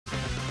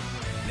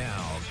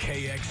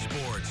KX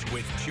Sports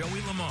with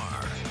Joey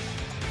Lamar.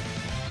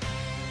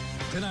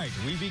 Tonight,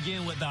 we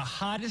begin with the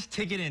hottest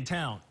ticket in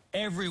town.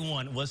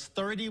 Everyone was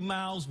 30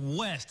 miles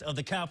west of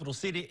the capital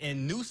city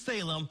in New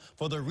Salem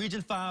for the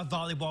Region 5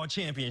 Volleyball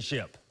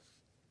Championship.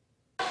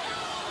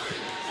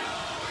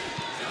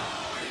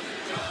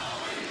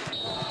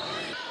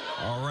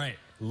 All right,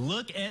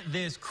 look at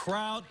this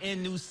crowd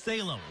in New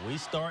Salem. We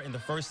start in the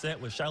first set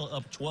with Shiloh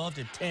up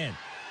 12-10.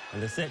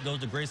 And the set goes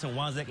to Grayson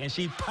Wanzek, and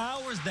she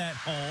powers that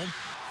home.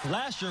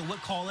 Flasher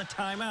would call a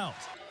timeout.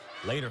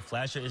 Later,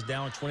 Flasher is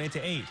down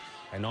 20-8.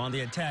 And on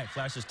the attack,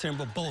 Flasher's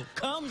Timber Bolt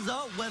comes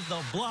up with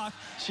the block.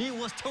 She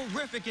was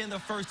terrific in the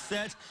first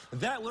set.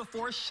 That would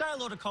force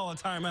Shiloh to call a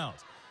timeout.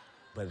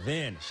 But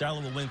then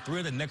Shiloh will win 3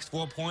 of the next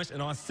 4 points,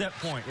 and on set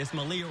point, it's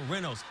Malia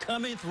Reynolds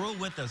coming through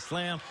with the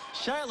slam.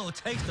 Shiloh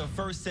takes the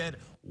first set.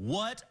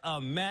 What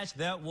a match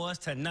that was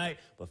tonight.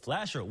 But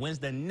Flasher wins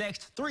the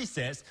next 3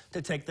 sets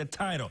to take the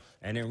title.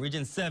 And in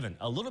Region 7,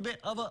 a little bit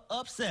of an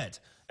upset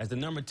as the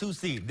number 2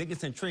 seed,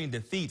 Dickinson Tree,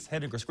 defeats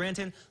Hedriger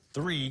Scranton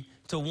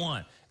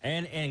 3-1.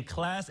 And in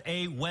Class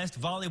A West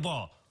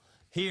Volleyball,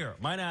 here,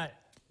 Minot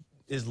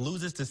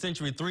loses to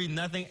Century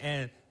 3-0,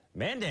 and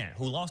Mandan,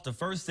 who lost the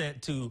first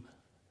set to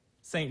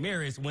St.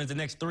 Mary's, wins the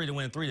next 3 to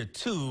win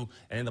 3-2.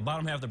 And in the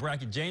bottom half of the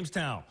bracket,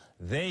 Jamestown,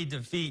 they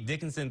defeat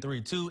Dickinson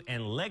 3-2,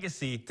 and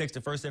Legacy takes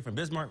the first set from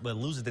Bismarck, but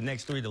loses the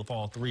next 3 to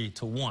fall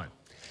 3-1.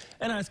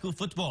 In high school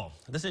football,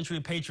 the Century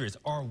Patriots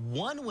are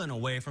 1 win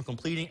away from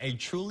completing a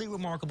truly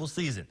remarkable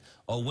season.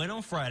 A win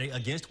on Friday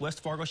against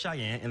West Fargo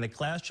Cheyenne in the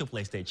Class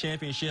AAA State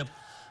Championship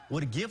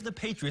would give the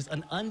Patriots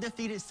an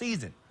undefeated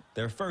season,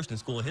 their first in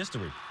school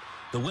history.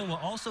 The win will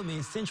also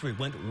mean Century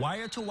went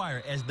wire to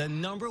wire as the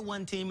number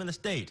 1 team in the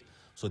state.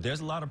 So there's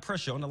a lot of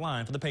pressure on the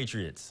line for the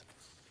Patriots.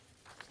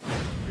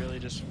 Really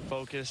just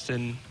focused,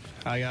 and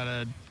I got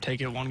to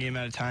take it 1 game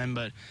at a time.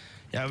 But,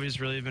 yeah, we've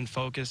just really been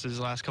focused these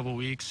last couple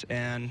weeks,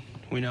 and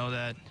we know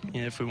that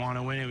if we want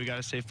to win it, we got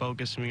to stay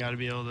focused, and we got to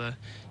be able to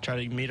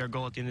try to meet our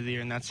goal at the end of the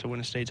year, and that's to win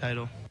a state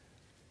title.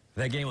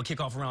 That game will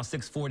kick off around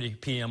 6:40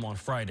 p.m. on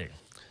Friday.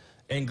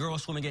 In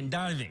girls swimming and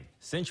diving,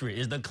 Century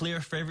is the clear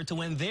favorite to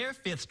win their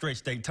 5th straight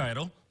state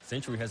title.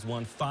 Century has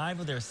won 5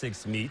 of their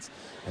 6 meets,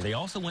 and they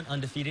also went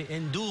undefeated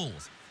in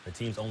duels. The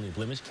team's only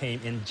blemish came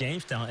in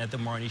Jamestown at the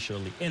Marnie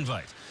Shirley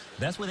Invite.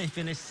 That's where they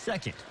finished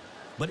 2nd.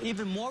 But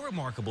even more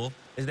remarkable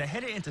is that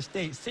headed into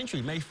state,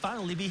 Century may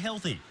finally be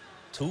healthy.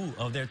 2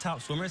 of their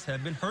top swimmers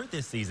have been hurt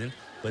this season,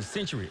 but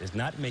Century is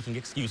not making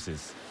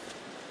excuses.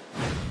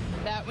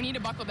 That we need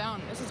to buckle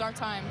down. This is our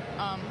time.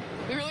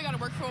 We really got to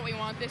work for what we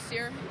want this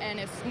year, and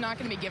it's not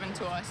going to be given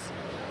to us.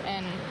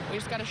 And we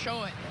just got to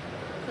show it,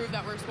 prove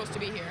that we're supposed to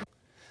be here.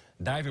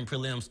 Diving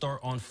prelims start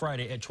on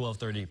Friday at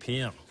 12:30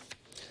 p.m.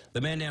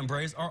 The Mandan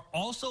Braves are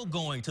also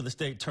going to the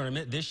state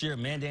tournament. This year,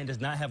 Mandan does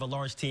not have a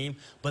large team,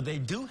 but they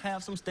do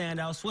have some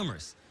standout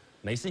swimmers.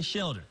 Mason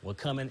Sheldon will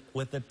come in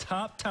with the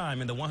top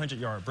time in the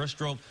 100-yard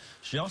breaststroke.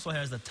 She also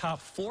has the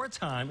top 4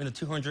 time in the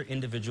 200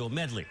 individual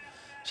medley.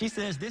 She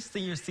says this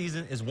senior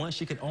season is one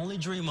she could only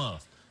dream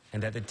of,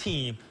 and that the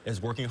team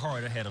is working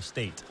hard ahead of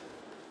state.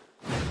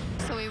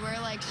 So we wear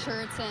like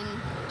shirts and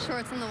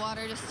shorts in the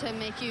water just to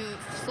make you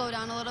slow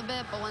down a little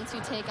bit, but once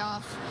you take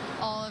off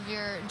all of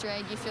your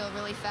drag, you feel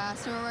really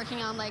fast. And we're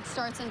working on like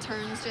starts and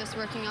turns, just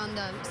working on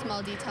the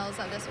small details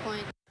at this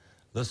point.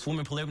 The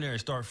swimming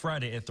preliminaries start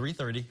Friday at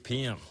 3:30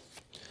 p.m.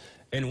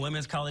 In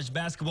women's college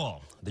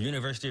basketball, the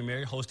University of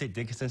Mary hosted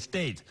Dickinson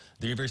State.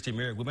 The University of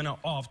Mary women are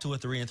off to a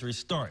 3-3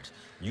 start.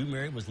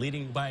 U-Mary was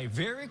leading by a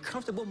very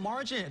comfortable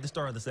margin at the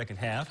start of the second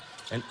half.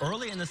 And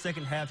early in the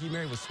second half,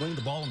 U-Mary would swing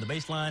the ball on the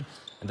baseline,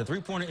 and the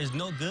 3-pointer is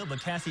no good, but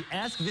Cassie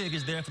Askvig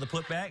is there for the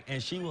putback,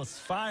 and she was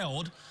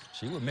fouled.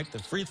 She would make the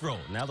free throw.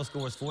 Now the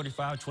score is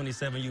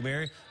 45-27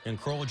 U-Mary, and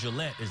Crowell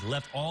Gillette is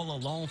left all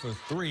alone for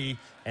 3,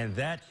 and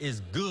that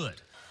is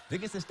good.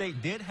 Dickinson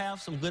State did have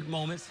some good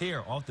moments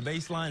here off the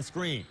baseline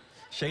screen.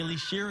 Shaylee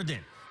Sheridan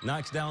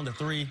knocks down the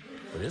 3,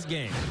 but this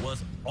game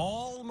was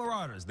all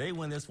Marauders. They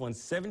win this one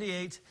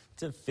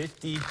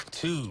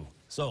 78-52.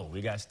 So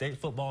we got state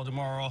football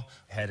tomorrow,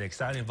 had an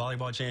exciting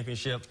volleyball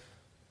championship.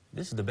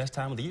 This is the best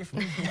time of the year for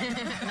me.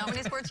 Not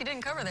many sports you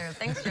didn't cover there.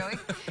 Thanks, Joey.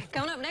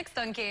 Coming up next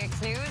on KX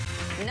News,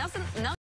 Nelson.